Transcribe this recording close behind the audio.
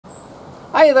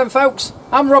Hiya then folks,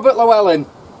 I'm Robert Llewellyn.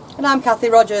 And I'm Kathy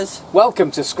Rogers.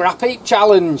 Welcome to Scrap Heap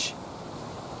Challenge.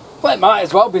 Well, it might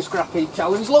as well be Scrap Heap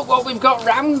Challenge. Look what we've got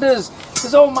round us.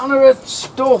 There's all manner of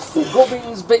stuff,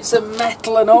 gubbins, bits of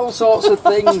metal and all sorts of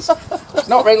things. It's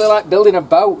not really like building a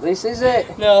boat, this, is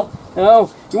it? No.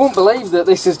 No, you wouldn't believe that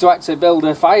this is to actually build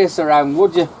a fire surround,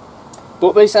 would you?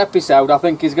 But this episode I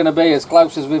think is going to be as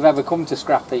close as we've ever come to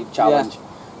Scrap Heap Challenge.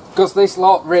 Because this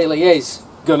lot really is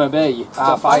going to be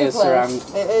our fire surround.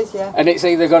 It is, yeah. And it's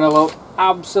either going to look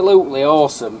absolutely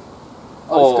awesome,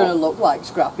 or it's going to look like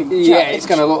Scrap Heap Challenge. Yeah, it's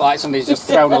going to look like somebody's just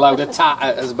thrown a load of tat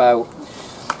at us about.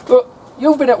 But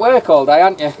you've been at work all day,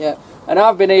 haven't you? Yeah. And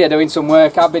I've been here doing some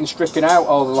work. I've been stripping out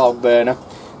all the log burner.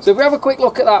 So if we have a quick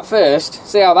look at that first,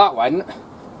 see how that went,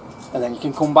 and then you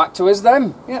can come back to us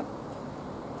then. Yep.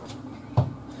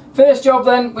 First job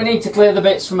then, we need to clear the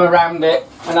bits from around it,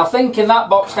 and I think in that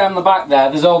box down the back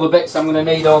there's all the bits I'm going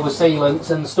to need, all the sealants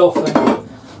and stuff and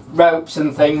ropes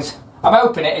and things. I'm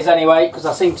hoping it is anyway, because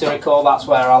I seem to recall that's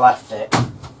where I left it.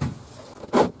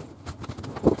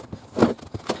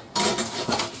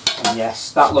 And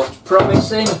yes, that looks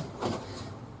promising.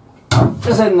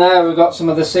 Just in there we've got some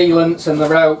of the sealants and the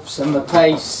ropes and the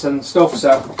pastes and stuff,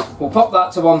 so we'll pop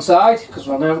that to one side, because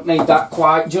we don't need that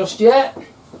quite just yet.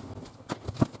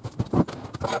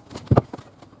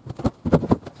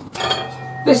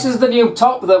 This is the new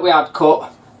top that we had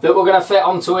cut that we're going to fit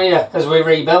onto here as we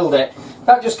rebuild it.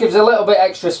 That just gives a little bit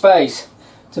extra space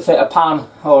to fit a pan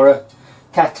or a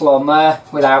kettle on there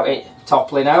without it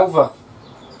toppling over.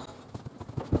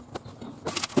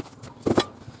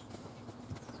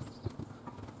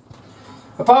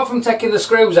 Apart from taking the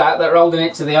screws out that are holding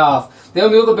it to the hearth, the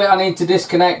only other bit I need to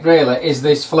disconnect really is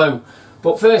this flue.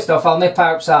 But first off, I'll nip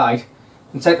outside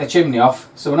and take the chimney off,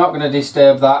 so we're not going to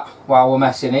disturb that while we're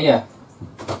messing here.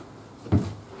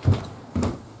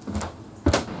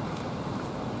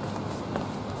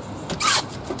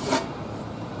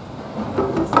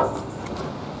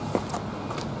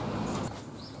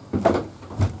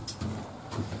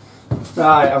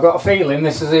 Right, I've got a feeling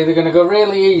this is either going to go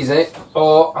really easy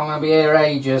or I'm going to be here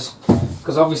ages,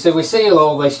 because obviously we seal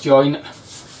all this joint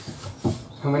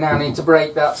and we now need to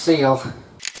break that seal.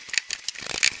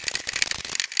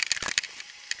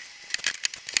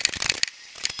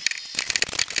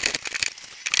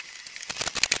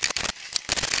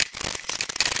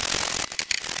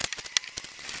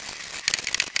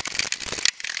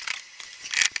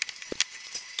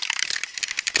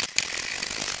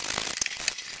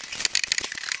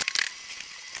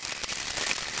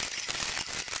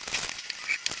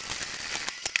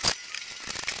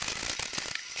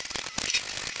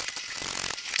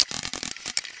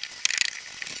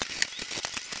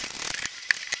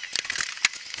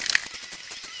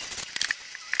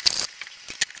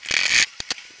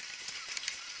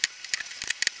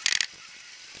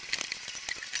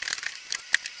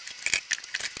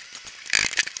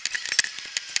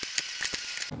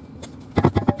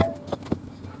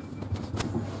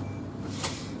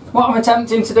 What I'm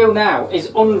attempting to do now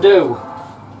is undo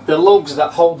the lugs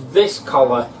that hold this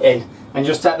collar in and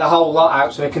just take the whole lot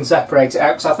out so we can separate it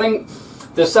out, because I think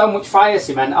there's so much fire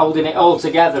cement holding it all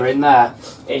together in there,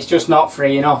 it's just not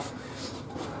free enough.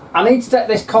 I need to take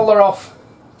this collar off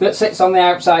that sits on the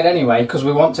outside anyway, because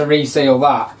we want to reseal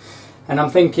that. And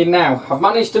I'm thinking now, I've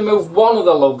managed to move one of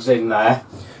the lugs in there,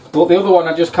 but the other one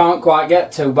I just can't quite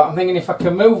get to. But I'm thinking if I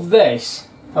can move this,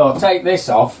 or take this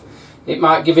off, it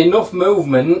might give enough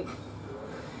movement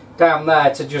down there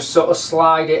to just sort of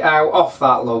slide it out off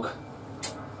that lug.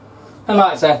 And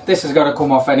like I said, this has got to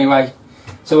come off anyway,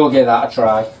 so we'll give that a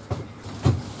try.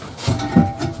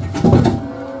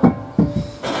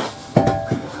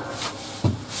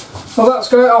 Well, that's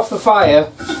straight off the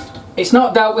fire. It's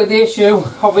not dealt with the issue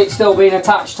of it still being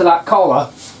attached to that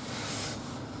collar,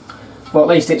 but at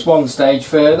least it's one stage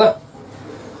further.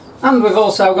 And we've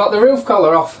also got the roof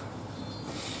collar off.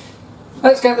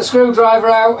 Let's get the screwdriver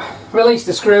out, release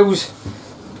the screws,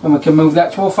 and we can move the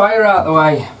actual fire out of the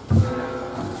way.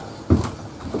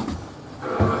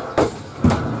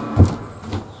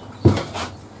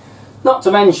 Not to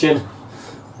mention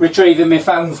retrieving my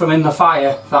phone from in the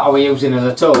fire that I was using as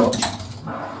a torch.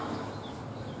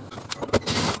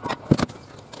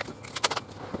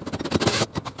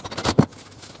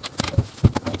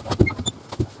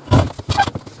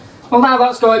 Well, now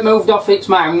that's got it moved off its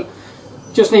mount,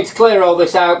 just need to clear all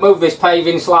this out, move this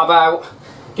paving slab out,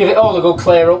 give it all a good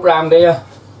clear up round here.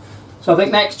 So I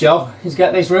think next job is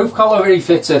get this roof collar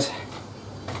refitted.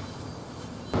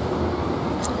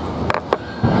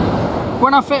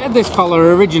 When I fitted this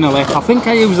collar originally, I think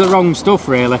I used the wrong stuff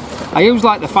really. I used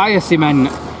like the fire cement,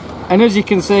 and as you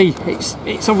can see,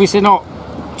 it's obviously not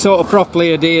sort of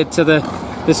properly adhered to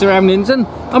the surroundings, and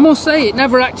I must say it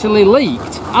never actually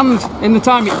leaked, and in the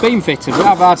time it's been fitted we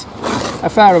have had a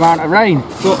fair amount of rain,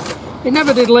 but it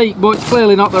never did leak, but it's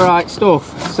clearly not the right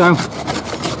stuff. So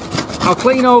I'll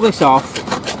clean all this off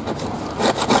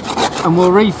and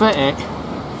we'll refit it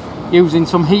using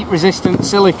some heat resistant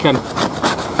silicone,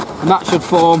 and that should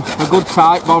form a good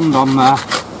tight bond on there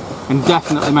and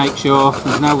definitely make sure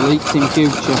there's no leaks in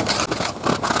future.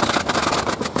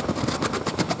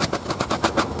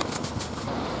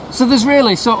 So there's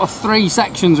really sort of 3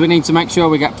 sections we need to make sure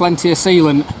we get plenty of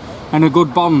sealant and a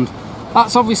good bond.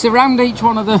 That's obviously around each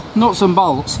one of the nuts and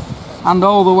bolts and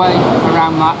all the way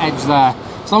around that edge there.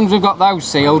 As long as we've got those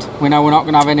sealed, we know we're not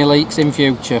going to have any leaks in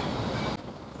future.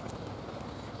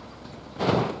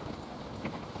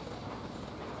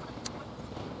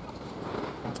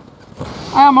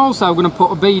 I am also going to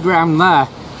put a bead round there.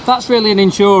 That's really an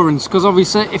insurance, because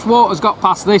obviously if water's got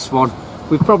past this one,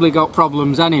 we've probably got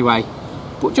problems anyway.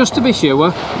 But just to be sure,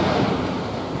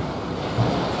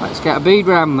 let's get a bead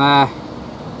round there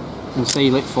and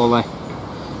seal it fully.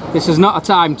 This is not a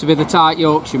time to be the tight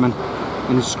Yorkshireman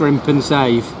and scrimp and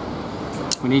save.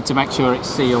 We need to make sure it's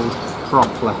sealed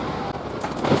properly.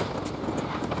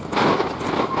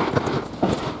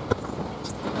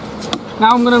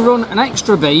 Now I'm going to run an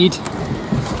extra bead.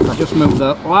 I'll just move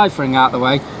the live ring out of the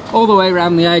way, all the way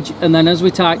around the edge, and then as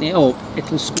we tighten it up,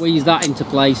 it'll squeeze that into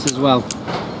place as well.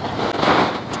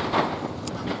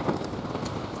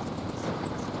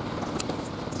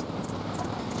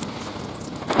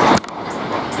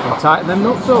 I'll tighten them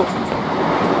nuts up.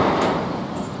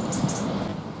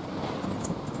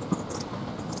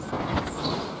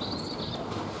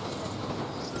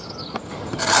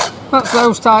 That's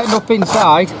those tightened up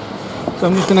inside, so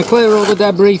I'm just going to clear all the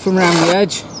debris from around the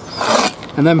edge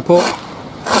and then put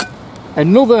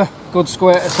another good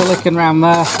squirt of silicone around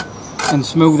there and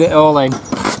smooth it all in.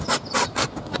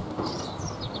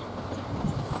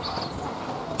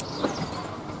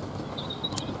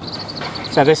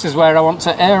 So this is where I want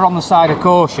to err on the side of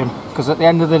caution, because at the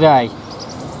end of the day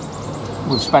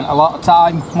we've spent a lot of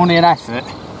time, money and effort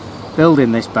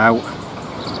building this boat.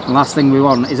 The last thing we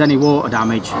want is any water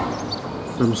damage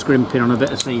from scrimping on a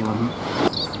bit of sealant.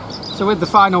 So with the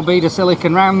final bead of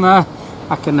silicone round there,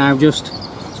 I can now just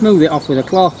smooth it off with a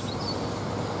cloth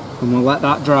and we'll let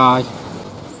that dry.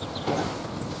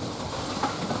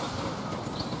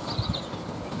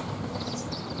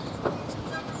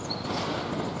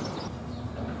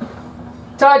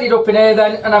 Tidied up in here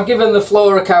then, and I've given the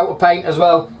floor a coat of paint as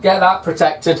well, get that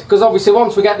protected, because obviously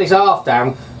once we get this hearth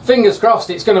down, fingers crossed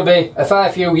it's going to be a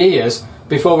fair few years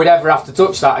before we'd ever have to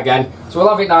touch that again, so we'll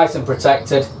have it nice and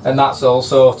protected, and that's all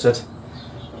sorted.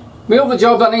 My other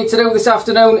job I need to do this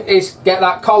afternoon is get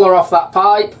that collar off that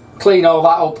pipe, clean all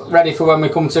that up, ready for when we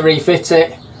come to refit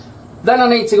it. Then I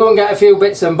need to go and get a few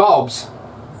bits and bobs,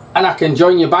 and I can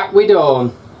join you back with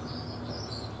Dawn.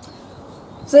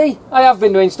 See, I have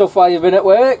been doing stuff while you've been at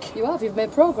work. You have, you've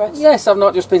made progress. Yes, I've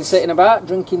not just been sitting about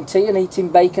drinking tea and eating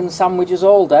bacon sandwiches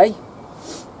all day.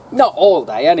 Not all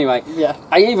day anyway. Yeah.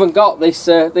 I even got this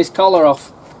this collar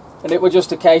off, and it was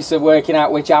just a case of working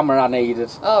out which hammer I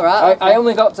needed. All right. I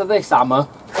only got to this hammer.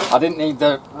 I didn't need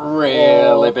the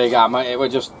really big hammer, it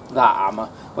was just that hammer.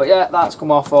 But yeah, that's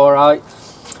come off alright.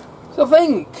 So I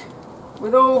think,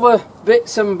 with all the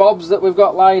bits and bobs that we've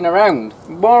got lying around,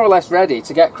 more or less ready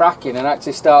to get cracking and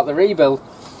actually start the rebuild.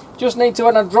 Just need to,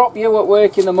 when I drop you at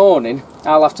work in the morning,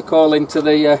 I'll have to call into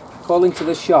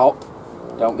the shop.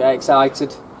 Don't get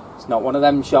excited. It's not one of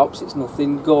them shops. It's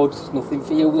nothing good. It's nothing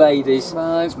for you ladies.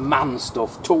 Right. It's man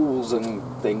stuff, tools and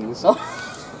things.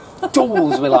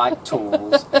 Tools, we like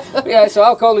tools. But yeah, so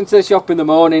I'll call into the shop in the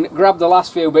morning, grab the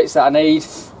last few bits that I need,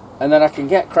 and then I can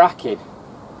get cracking,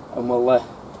 and we'll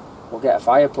get a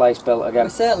fireplace built again.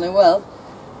 We certainly will.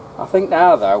 I think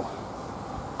now though,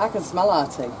 I can smell our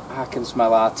tea. I can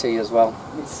smell our tea as well.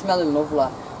 It's smelling lovely.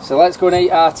 So let's go and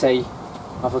eat our tea,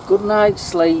 have a good night's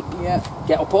sleep, Yeah.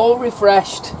 get up all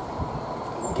refreshed,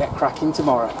 and we'll get cracking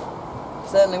tomorrow.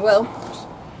 Certainly will.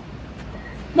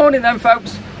 Morning then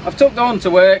folks, I've took Dawn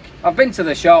to work, I've been to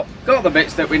the shop, got the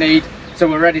bits that we need, so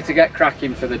we're ready to get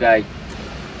cracking for the day.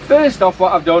 First off,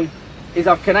 what I've done is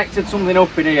I've connected something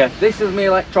up in here. This is my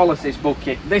electrolysis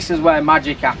bucket. This is where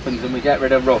magic happens and we get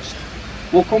rid of rust.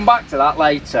 We'll come back to that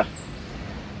later.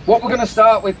 What we're going to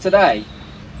start with today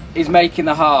is making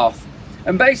the hearth.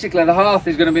 And basically the hearth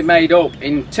is going to be made up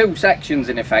in 2 sections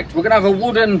in effect. We're going to have a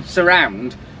wooden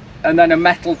surround and then a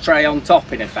metal tray on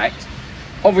top in effect.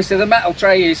 Obviously the metal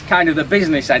tray is kind of the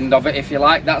business end of it, if you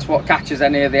like. That's what catches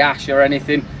any of the ash or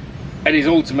anything and is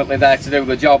ultimately there to do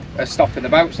the job of stopping the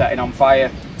boat setting on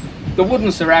fire. The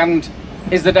wooden surround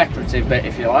is the decorative bit,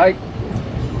 if you like.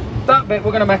 That bit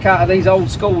we're going to make out of these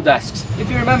old school desks. If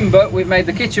you remember, we've made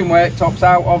the kitchen worktops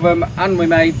out of them, and we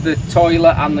made the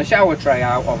toilet and the shower tray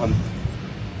out of them.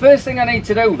 First thing I need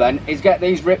to do then is get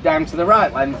these ripped down to the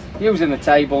right length using the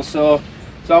table saw.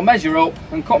 So I'll measure up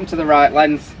and cut them to the right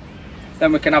length.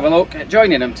 Then we can have a look at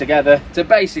joining them together to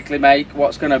basically make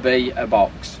what's going to be a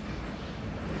box.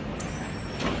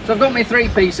 So I've got my 3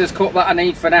 pieces cut that I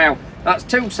need for now. That's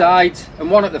 2 sides and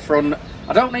 1 at the front.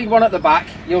 I don't need 1 at the back.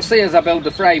 You'll see as I build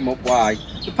the frame up why.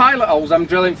 The pilot holes I'm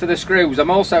drilling for the screws. I'm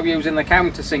also using the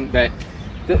countersink bit.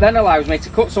 That then allows me to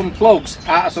cut some plugs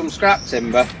out of some scrap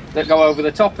timber that go over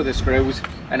the top of the screws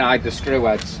and hide the screw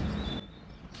heads.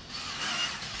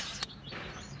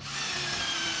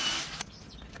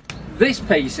 This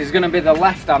piece is going to be the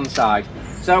left hand side.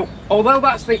 So although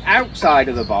that's the outside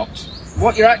of the box,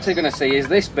 what you're actually going to see is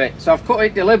this bit. So I've cut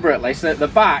it deliberately so that the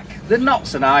back, the not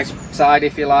so nice side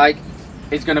if you like,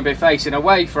 is going to be facing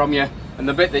away from you, and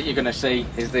the bit that you're going to see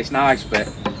is this nice bit.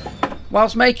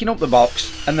 Whilst making up the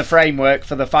box and the framework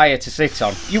for the fire to sit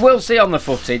on, you will see on the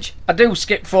footage I do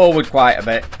skip forward quite a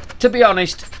bit. To be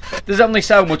honest, there's only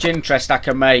so much interest I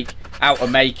can make out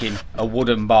of making a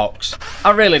wooden box.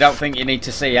 I really don't think you need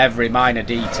to see every minor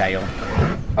detail.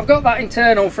 I've got that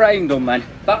internal frame done then.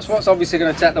 That's what's obviously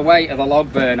going to take the weight of the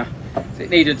log burner. It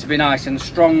needed to be nice and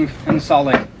strong and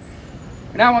solid.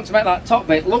 We now want to make that top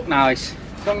bit look nice.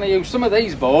 So I'm going to use some of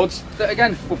these boards that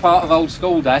again were part of old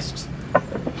school desks.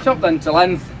 Chop them to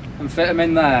length and fit them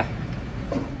in there.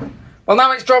 Well,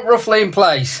 now it's dropped roughly in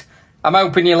place. I'm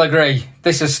hoping you'll agree.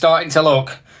 This is starting to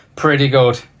look pretty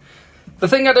good. The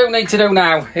thing I do need to do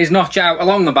now is notch out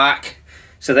along the back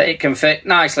so that it can fit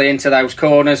nicely into those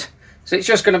corners. So it's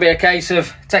just going to be a case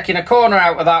of taking a corner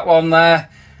out of that one there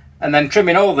and then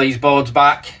trimming all these boards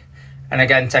back, and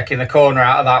again taking the corner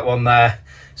out of that one there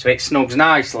so it snugs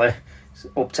nicely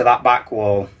up to that back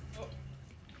wall.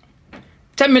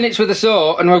 10 minutes with the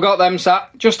saw and we've got them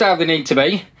sat just how they need to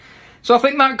be. So I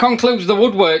think that concludes the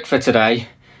woodwork for today.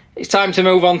 It's time to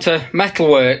move on to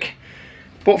metalwork.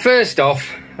 But first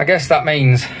off, I guess that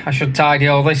means I should tidy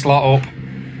all this lot up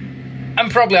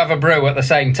and probably have a brew at the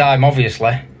same time,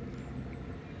 obviously.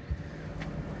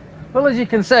 Well, as you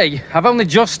can see, I've only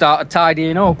just started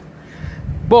tidying up,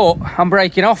 but I'm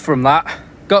breaking off from that.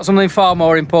 Got something far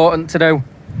more important to do.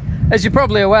 As you're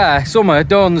probably aware, Summer,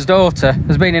 Dawn's daughter,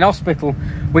 has been in hospital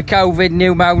with COVID,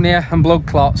 pneumonia and blood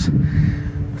clots.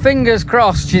 Fingers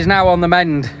crossed she's now on the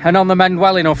mend, and on the mend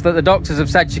well enough that the doctors have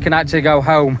said she can actually go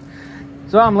home.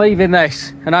 So I'm leaving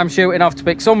this and I'm shooting off to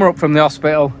pick Summer up from the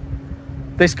hospital.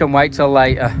 This can wait till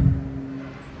later.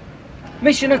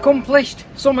 Mission accomplished.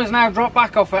 Summer's now dropped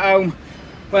back off at home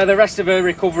where the rest of her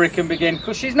recovery can begin,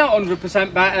 because she's not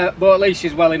 100% better, but at least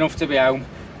she's well enough to be home,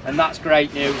 and that's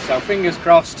great news. So fingers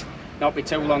crossed, not be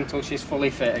too long till she's fully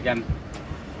fit again.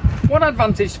 One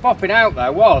advantage to popping out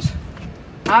there was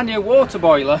our new water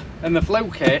boiler and the flue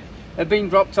kit had been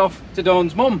dropped off to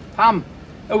Dawn's mum, Pam,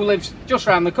 who lives just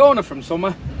round the corner from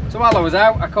Summer. So while I was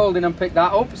out, I called in and picked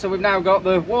that up. So we've now got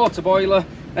the water boiler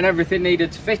and everything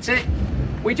needed to fit it.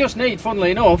 We just need,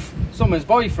 funnily enough, Summer's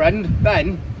boyfriend,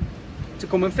 Ben, to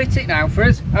come and fit it now for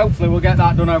us. Hopefully we'll get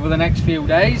that done over the next few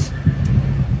days.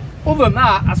 Other than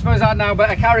that, I suppose I'd now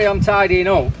better carry on tidying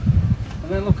up and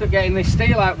then look at getting this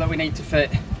steel out that we need to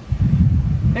fit.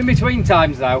 In between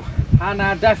times though, I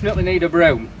now definitely need a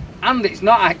broom. And it's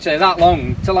not actually that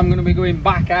long till I'm going to be going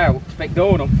back out to pick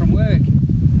Dawn up from work.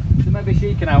 So maybe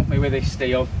she can help me with this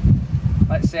steel.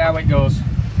 Let's see how it goes.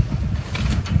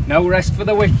 No rest for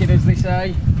the wicked, as they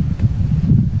say.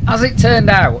 As it turned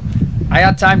out, I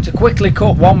had time to quickly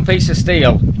cut one piece of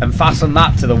steel and fasten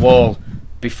that to the wall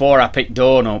before I picked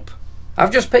Dawn up.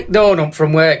 I've just picked Dawn up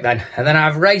from work then, and then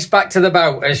I've raced back to the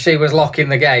boat as she was locking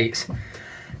the gates,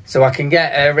 so I can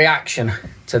get a reaction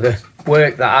to the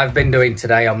work that I've been doing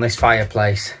today on this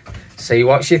fireplace. See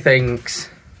what she thinks.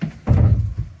 Oh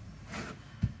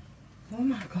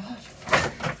my god.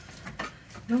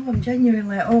 No, I'm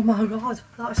genuinely, oh my god,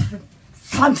 that's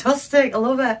fantastic, I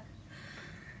love it.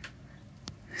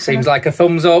 Seems like a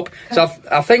thumbs up. So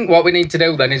I think what we need to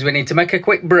do then is we need to make a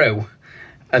quick brew,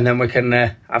 and then we can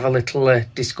have a little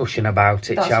discussion about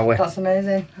it, shall we? That's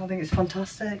amazing, I think it's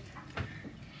fantastic.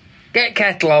 Get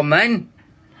kettle on then.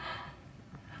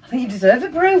 I think you deserve a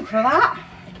brew for that.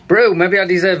 Brew? Maybe I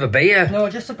deserve a beer. No,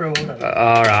 just a brew.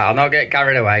 Alright, I'll not get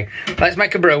carried away. Let's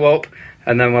make a brew up,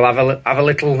 and then we'll have a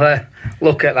little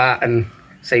look at that and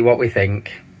see what we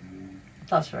think.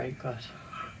 That's very good.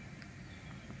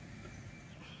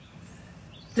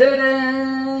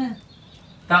 Ta-da!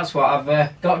 That's what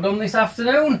I've got done this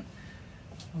afternoon.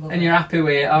 And you're happy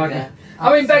with it, aren't you?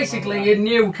 I mean, basically, you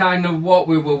knew kind of what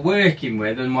we were working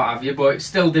with and what have you, but it's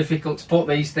still difficult to put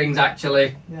these things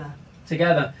actually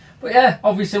together. But yeah,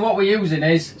 obviously what we're using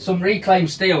is some reclaimed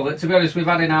steel that, to be honest, we've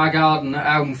had in our garden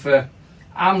at home for,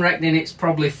 I'm reckoning it's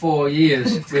probably 4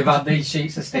 years we've had these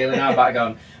sheets of steel in our back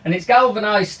garden. And it's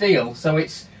galvanised steel, so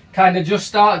it's kind of just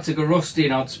started to go rusty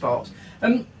in odd spots.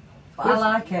 And I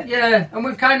like it. Yeah, and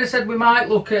we've kind of said we might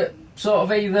look at sort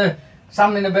of either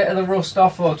sanding a bit of the rust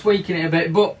off or tweaking it a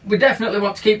bit, but we definitely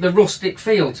want to keep the rustic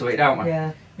feel to it, don't we?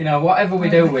 Yeah. You know, whatever we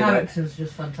do with it. The character's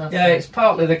just fantastic. Yeah, it's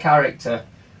partly the character.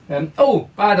 Oh,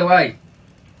 by the way,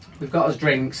 we've got us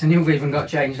drinks, and you've even got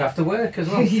changed after work as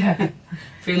well. Yeah.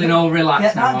 Feeling all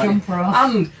relaxed now. Get that jumper off.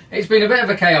 And it's been a bit of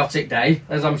a chaotic day,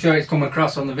 as I'm sure it's come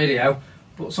across on the video,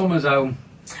 but Summer's home.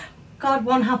 God,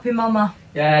 one happy mama.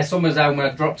 Yeah, Summer's home. I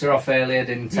dropped her off earlier,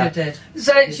 didn't I? You did.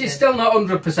 So you she's did. still not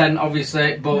 100%,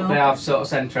 obviously, but No. they have sort of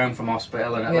sent her home from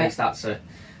hospital, and at least that's a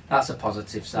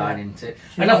positive sign, isn't it?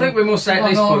 She's and I think we must say at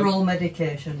this point, oral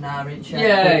medication now, isn't she?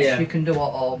 Yeah, which yeah. you can do at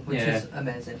home, which is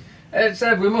amazing.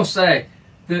 We must say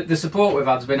the support we've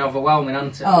had has been overwhelming,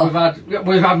 hasn't it? Oh.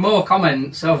 We've had more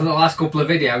comments over the last couple of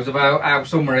videos about how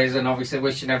Summer is, and obviously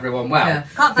wishing everyone well. Yeah,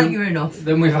 can't thank you enough.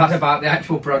 Than we've had about the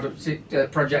actual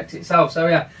project itself. So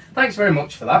yeah, thanks very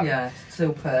much for that. Yeah,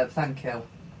 superb. Thank you.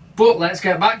 But let's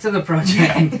get back to the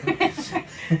project.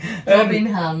 Job in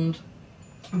hand.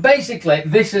 Basically,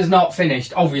 this is not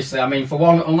finished. Obviously, I mean, for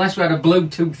one, unless we had a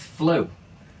Bluetooth flu,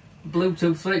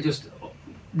 it just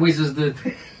whizzes the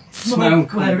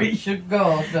smoke where it should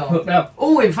go. No. No.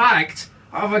 Oh, in fact,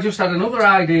 I've just had another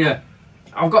idea.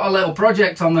 I've got a little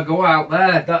project on the go out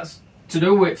there that's to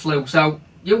do with flu. So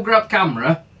you grab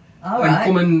camera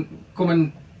and come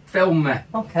and film me.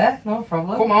 Okay, no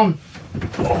problem. Come on.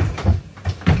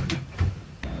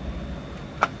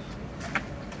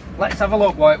 Let's have a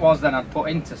look what it was then I'd put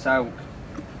into soak.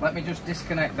 Let me just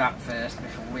disconnect that first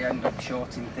before we end up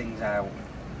shorting things out.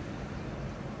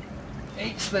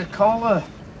 It's the collar.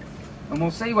 And we'll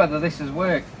see whether this has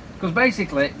worked. Because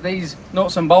basically these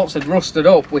nuts and bolts had rusted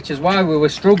up, which is why we were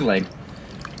struggling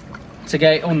to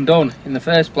get it undone in the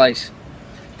first place.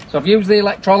 So I've used the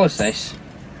electrolysis,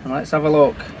 and let's have a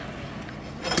look.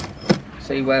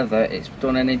 See whether it's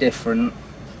done any different.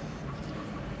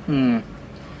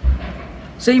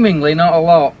 Seemingly not a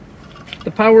lot.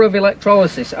 The power of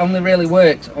electrolysis only really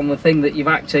works on the thing that you've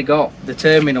actually got the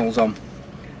terminals on.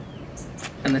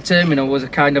 And the terminal was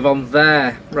kind of on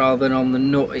there rather than on the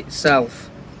nut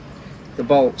itself. The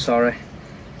bolt, sorry.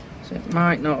 So it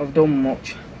might not have done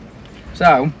much.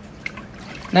 So,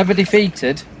 never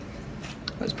defeated.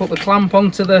 Let's put the clamp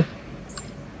onto the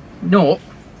nut,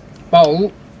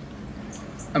 bolt,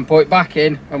 and put it back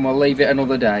in, and we'll leave it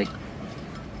another day.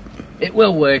 It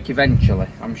will work eventually,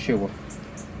 I'm sure.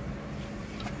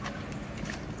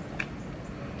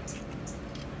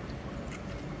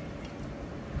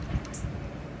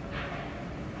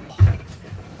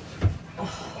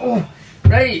 Oh,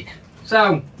 right,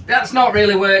 so that's not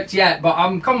really worked yet, but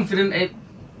I'm confident it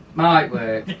might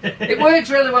work. It works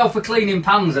really well for cleaning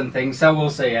pans and things, so we'll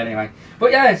see anyway.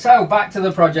 But yeah, so back to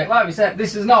the project. Like we said,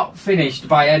 this is not finished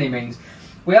by any means.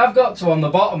 We have got to, on the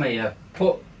bottom here,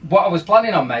 put what I was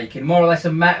planning on making, more or less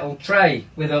a metal tray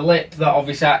with a lip that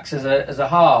obviously acts as a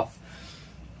hearth.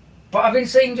 But I've been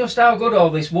seeing just how good all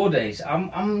this wood is.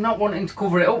 I'm not wanting to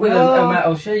cover it up with a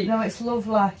metal sheet. No, it's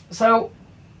lovely. So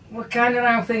we're kind of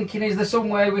now thinking, is there some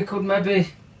way we could maybe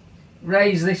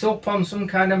raise this up on some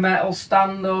kind of metal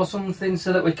stand or something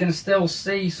so that we can still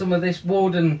see some of this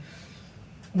wood? And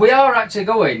we are actually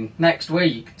going next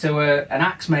week to an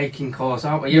axe making course,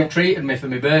 aren't we? You've treated me for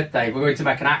my birthday. We're going to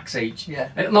make an axe each. Yeah.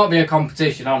 It'll not be a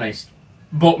competition, honest,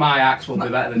 but my axe will be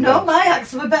better than yours. No, my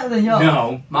axe will be better than yours.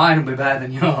 No, mine will be better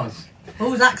than yours.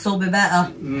 Whose axe will be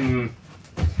better?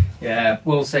 Yeah,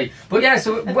 we'll see. But yeah,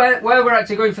 so where we're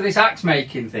actually going for this axe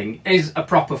making thing is a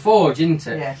proper forge, isn't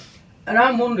it? Yeah. And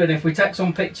I'm wondering if we take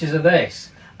some pictures of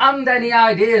this and any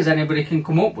ideas anybody can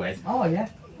come up with. Oh yeah.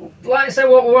 Like I say,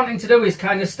 what we're wanting to do is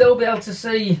kind of still be able to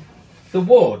see the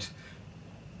wood,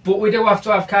 but we do have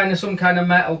to have kind of some kind of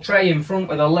metal tray in front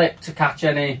with a lip to catch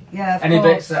any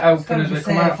bits that open as we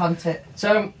come out.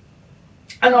 So,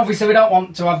 and obviously we don't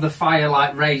want to have the fire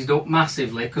like raised up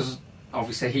massively, because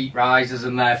obviously heat rises,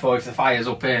 and therefore if the fire's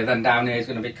up here, then down here is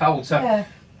going to be cold. So, yeah.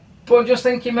 But I'm just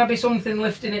thinking maybe something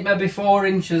lifting it maybe 4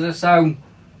 inches or so,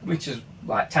 which is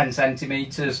like 10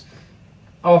 centimetres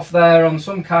off there on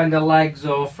some kind of legs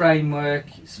or framework.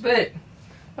 It's a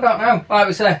I don't know. Like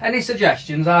we say, any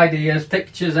suggestions, ideas,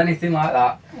 pictures, anything like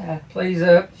that? Yeah. Please,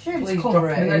 please cover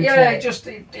drop it. in. Yeah,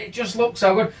 it just looks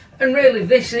so good. And really,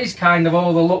 this is kind of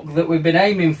all the look that we've been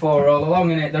aiming for all along,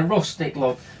 innit? The rustic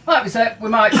look. Like we said, we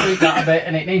might tweak that a bit,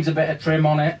 and it needs a bit of trim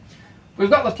on it. We've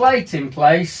got the plate in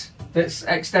place that's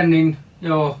extending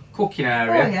your cooking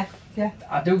area. Oh yeah, yeah.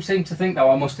 I do seem to think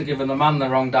though I must have given the man the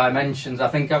wrong dimensions. I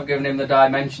think I've given him the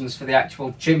dimensions for the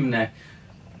actual chimney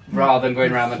rather than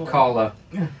going around the collar.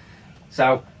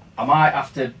 So I might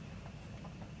have to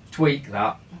tweak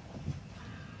that.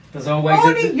 There's always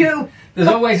there's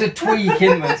always a tweak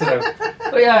in there to do.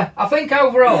 But yeah, I think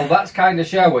overall that's kind of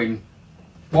showing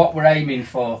what we're aiming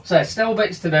for. So still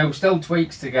bits to do, still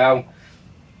tweaks to go.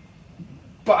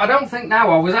 But I don't think now,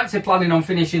 I was actually planning on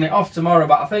finishing it off tomorrow,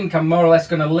 but I think I'm more or less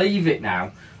going to leave it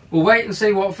now. We'll wait and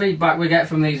see what feedback we get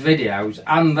from these videos,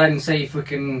 and then see if we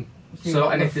can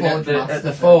sort anything at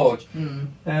the forge.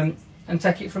 And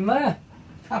take it from there.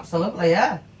 Absolutely,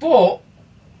 yeah. But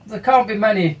there can't be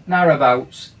many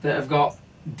narrowboats that have got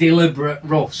deliberate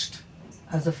rust.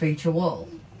 As a feature wall?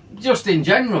 Just in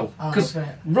general. Oh, because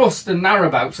rust and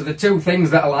narrowboats are the two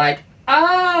things that are like,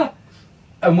 ah!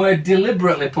 And we're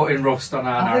deliberately putting rust on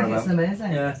our narrowboat. I think it's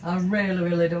amazing. Yeah. I really,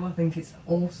 really do. I think it's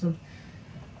awesome.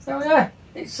 So yeah,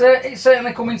 it's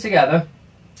certainly coming together.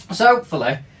 So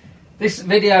hopefully, this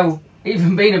video,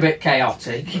 even being a bit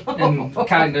chaotic and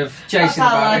kind of chasing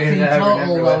about here and there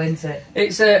and everywhere, isn't it?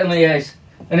 It certainly is.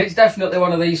 And it's definitely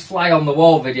one of these fly on the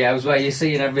wall videos where you're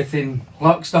seeing everything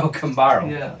lock, stock and barrel.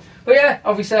 Yeah. But yeah,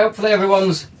 obviously, hopefully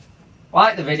everyone's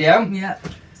liked the video. Yeah.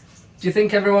 Do you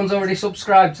think everyone's already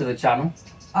subscribed to the channel?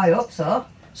 I hope so.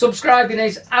 Subscribing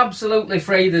is absolutely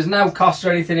free. There's no cost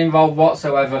or anything involved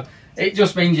whatsoever. It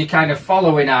just means you're kind of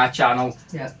following our channel.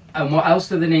 Yeah. And what else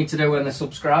do they need to do when they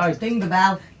subscribe? Ding the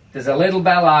bell. There's a little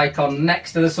bell icon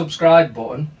next to the subscribe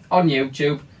button on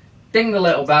YouTube. Ding the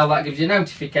little bell, that gives you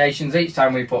notifications each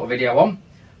time we put a video on.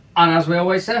 And as we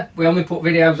always say, we only put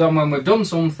videos on when we've done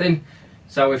something.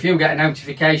 So if you get a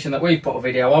notification that we've put a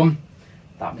video on,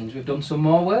 that means we've done some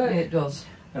more work. It does.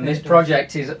 And this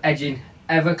project is edging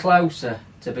ever closer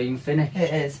to being finished.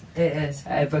 It is. It is.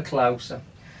 Ever closer.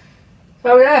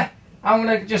 So yeah, I'm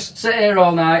going to just sit here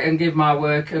all night and give my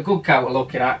work a good coat of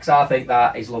looking at, because I think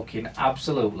that is looking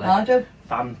absolutely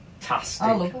fantastic.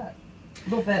 I love it.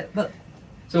 Love it. But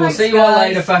so we'll see you all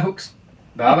later, folks.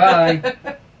 Bye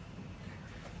bye.